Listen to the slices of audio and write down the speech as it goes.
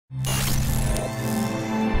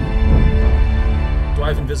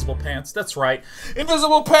5 invisible pants. That's right.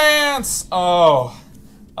 Invisible pants! Oh.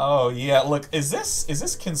 Oh, yeah. Look, is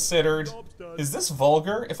this considered... Is this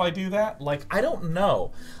vulgar if I do that? Like, I don't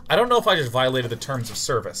know. I don't know if I just violated the terms of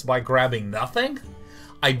service by grabbing nothing.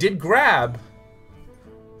 I did grab.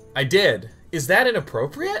 I did. Is that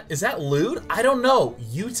inappropriate? Is that lewd? I don't know.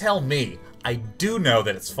 You tell me. I do know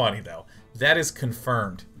that it's funny, though. That is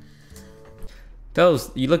confirmed.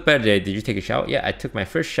 Those, you look better today. Did you take a shower? Yeah, I took my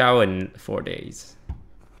first shower in 4 days.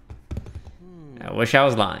 I wish I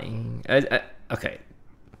was lying. Okay.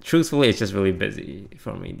 Truthfully, it's just really busy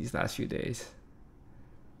for me these last few days.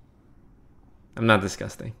 I'm not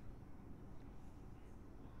disgusting.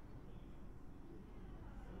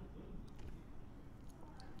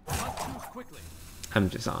 I'm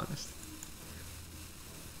just honest.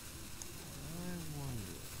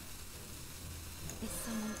 Is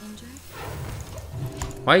someone injured?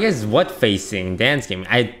 Why are you guys what facing dance game?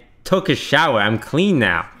 I took a shower. I'm clean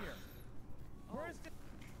now.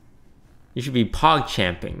 You should be pog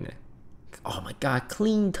champing. Oh my god,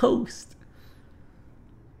 clean toast.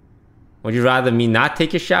 Would you rather me not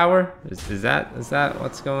take a shower? Is that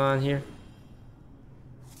what's going on here?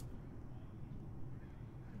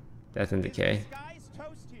 Death and decay.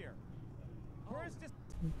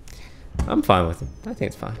 I'm fine with it. I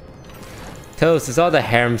think it's fine. Toast, is all the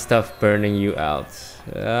harem stuff burning you out?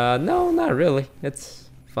 No, not really. It's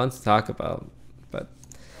fun to talk about. But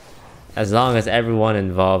as long as everyone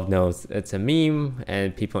involved knows it's a meme,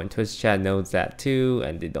 and people in Twitch chat knows that too,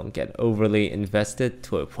 and they don't get overly invested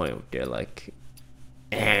to a point where they're like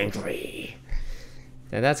angry,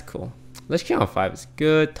 then that's cool. Let's Count 5 is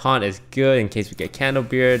good. Taunt is good in case we get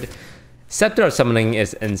Candlebeard. Scepter of Summoning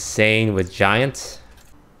is insane with Giant.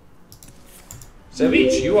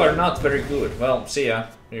 Savjz, you are not very good. Well, see ya.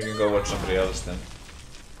 You can go watch somebody else then.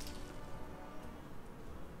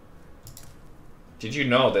 Did you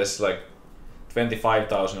know there's like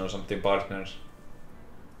 25,000 or something partners?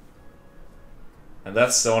 And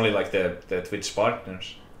that's only like the Twitch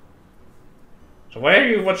partners. So why are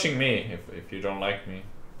you watching me if you don't like me?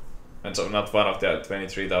 And so not one of the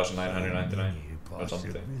 23,999 or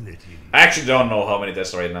something. I actually don't know how many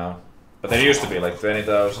there's right now. But there used to be like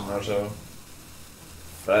 20,000 or so.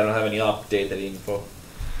 But I don't have any updated info.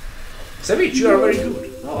 Savjz, you are very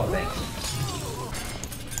good. Oh, thanks.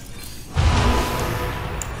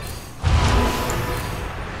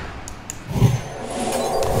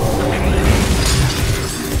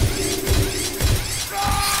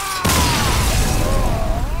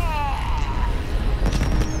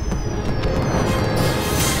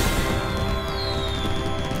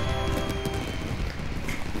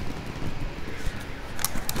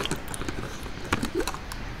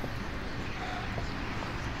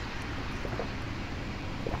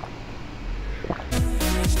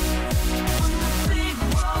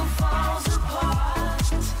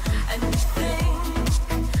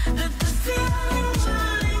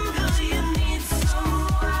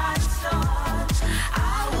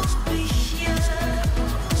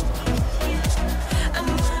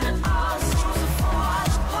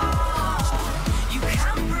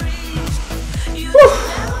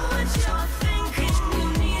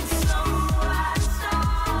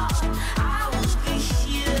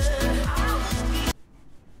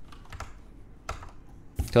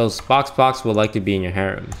 Tells BoxBox would like to be in your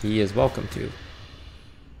harem. He is welcome to.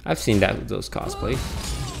 I've seen that with those cosplays.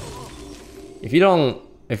 If you don't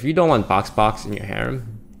want BoxBox in your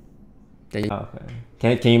harem, then okay.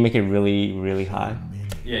 Can you make it really high?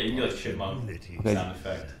 Yeah, you can do like chipmunk sound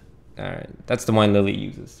effect. All right, that's the one Lily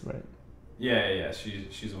uses, right? Yeah.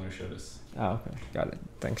 She's the one who showed us. Oh, okay, got it.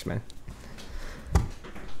 Thanks, man.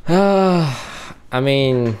 I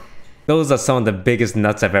mean, those are some of the biggest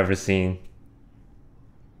nuts I've ever seen.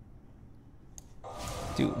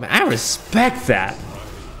 Dude, man, I respect that.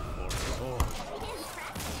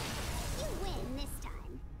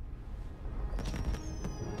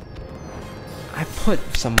 I put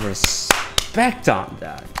some respect on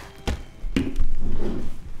that.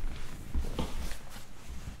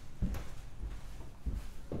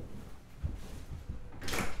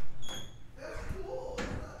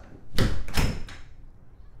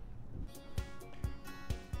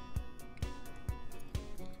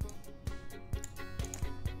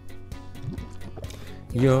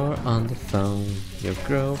 You're on the phone, your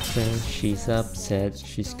girlfriend, she's upset.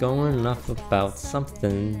 She's going off about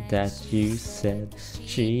something that you said.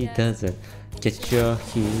 She doesn't get your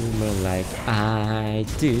humor like I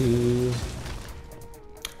do.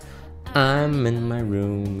 I'm in my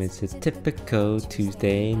room, it's a typical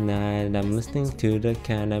Tuesday night. I'm listening to the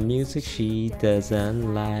kind of music she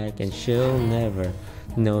doesn't like, and she'll never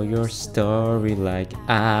know your story like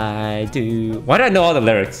I do. Why do I know all the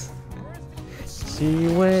lyrics? She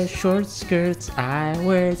wears short skirts, I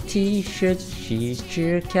wear t-shirts. She's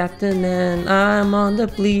cheer captain and I'm on the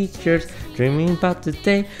bleachers, dreaming about the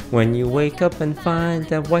day when you wake up and find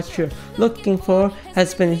that what you're looking for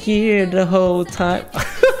has been here the whole time.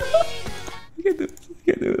 You can do it.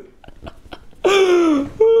 You can do it.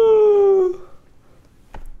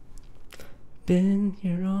 Been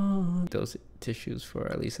here on those tissues for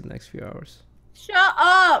at least the next few hours. Shut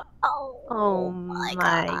up! Oh my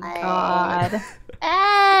god.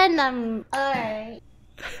 And I'm alright.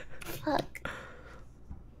 Fuck.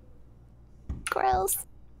 Gross.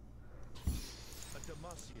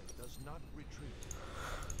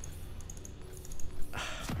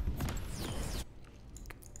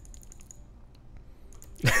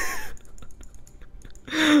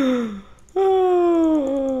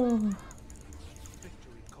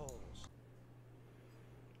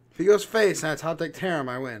 If he goes face and I top deck Tarum,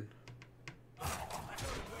 I win.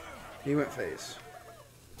 He went face.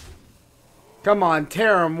 Come on,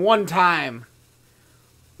 Tarum, one time.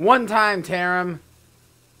 One time, Tarum.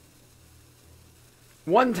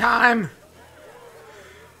 One time.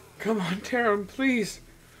 Come on, Tarum, please.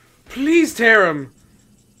 Please, Tarum.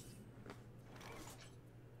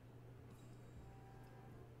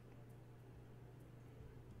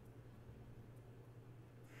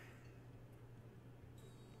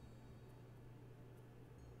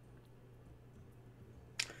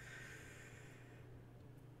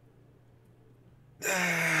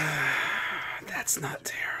 That's not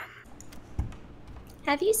Tarum.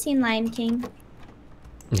 Have you seen Lion King?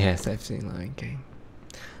 Yes, I've seen Lion King.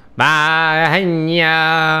 Bye,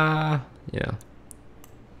 yeah.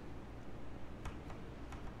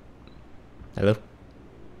 Hello?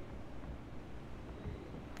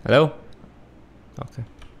 Hello? Okay.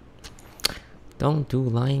 Don't do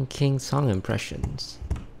Lion King song impressions.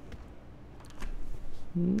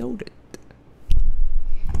 Noted.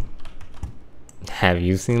 Have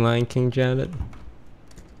you seen Lion King, Janet?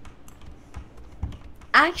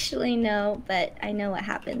 Actually, no, but I know what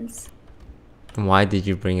happens. Why did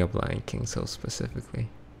you bring up Lion King so specifically?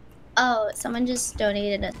 Oh, someone just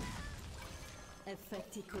donated a...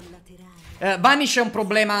 Vanish è un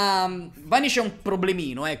problema. Vanish è un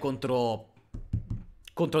problemino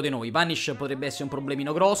contro di noi. Vanish potrebbe essere un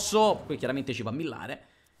problemino grosso. Poi chiaramente ci va a millare.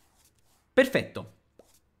 Perfetto.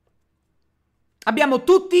 Abbiamo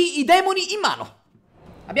tutti i demoni in mano.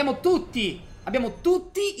 Abbiamo tutti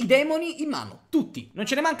i demoni in mano. Tutti. Non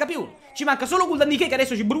ce ne manca più. Ci manca solo Gul'dan Decay che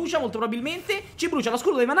adesso ci brucia molto probabilmente. Ci brucia lo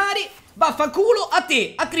scudo dei manari. Vaffanculo a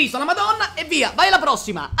te, a Cristo, alla Madonna e via. Vai alla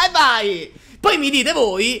prossima. E vai. Poi mi dite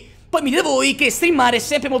voi che streamare è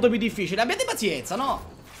sempre molto più difficile. Abbiate pazienza,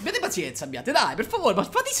 no? Abbiate pazienza, dai, per favore, ma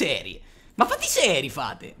fate seri. Ma fate seri,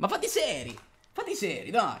 fate. Ma fate seri. Fate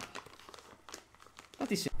seri, dai.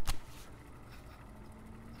 Fate seri.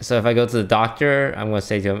 So if I go to the doctor, I'm gonna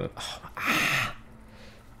say to him,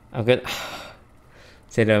 I'm gonna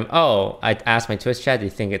say to him, oh, I asked my Twitch chat, do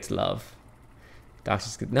you think it's love?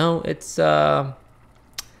 Doctor's good. No, it's heart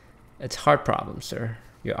problem, sir.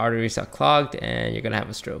 Your arteries are clogged and you're gonna have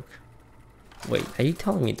a stroke. Wait, are you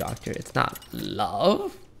telling me, doctor, it's not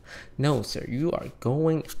love? No, sir, you are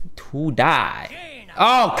going to die.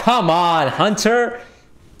 Oh, come on, Hunter.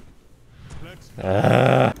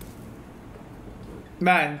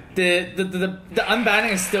 Man, the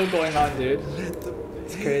unbanning is still going on, dude.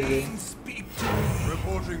 It's crazy.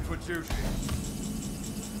 Reporting for duty.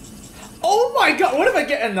 Oh my god, what if I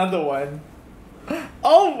get another one?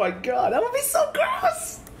 Oh my god, that would be so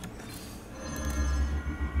gross!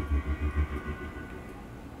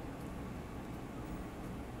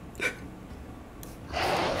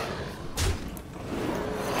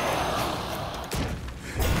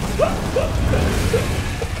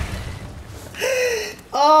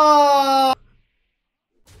 Oh!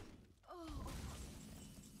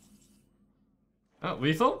 Oh,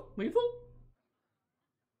 lethal? Lethal?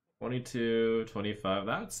 22, 25,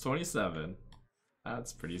 that's 27.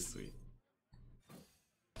 That's pretty sweet.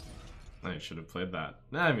 I should have played that.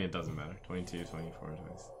 Nah, I mean, it doesn't matter. 22, 24,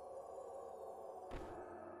 26.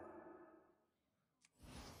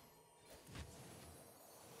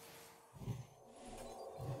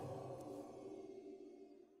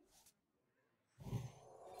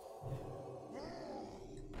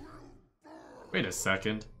 Wait a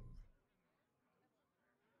second.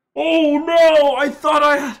 Oh no! I thought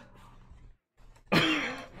I had...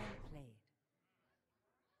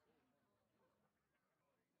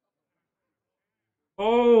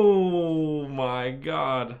 Oh my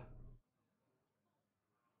god.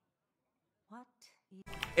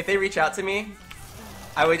 If they reach out to me,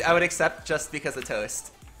 I would accept just because of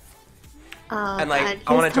Toast. Oh, And like, God.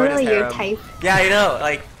 I want He's to join his totally your harem. type. Yeah, I know.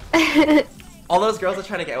 Like, all those girls are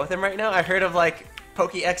trying to get with him right now. I heard of like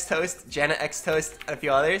Pokey X Toast, Janet X Toast, and a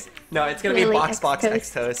few others. No, it's gonna be BoxBox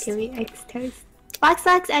X Toast. Give me X Toast.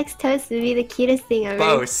 BoxBox X Toast would be the cutest thing ever.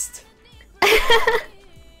 Boast.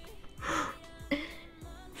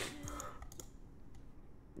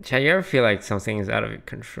 Chad, you ever feel like something is out of your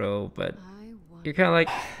control, but you're kind of like,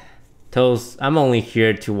 Toast, I'm only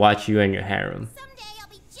here to watch you and your harem.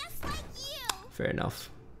 Fair enough.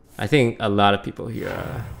 I think a lot of people here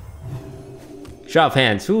are... Show of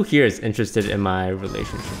hands, who here is interested in my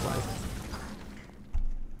relationship life?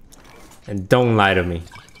 And don't lie to me.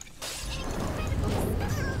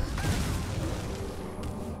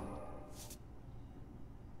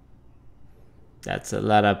 That's a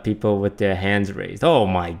lot of people with their hands raised. Oh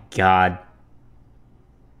my god.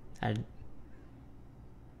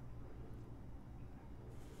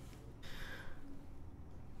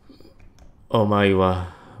 Omae wa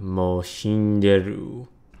mou shinderu.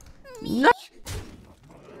 No.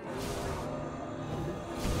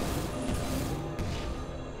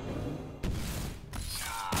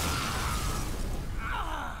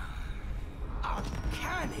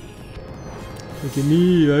 Look at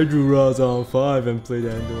me, I drew Raza on 5 and played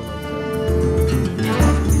Ando on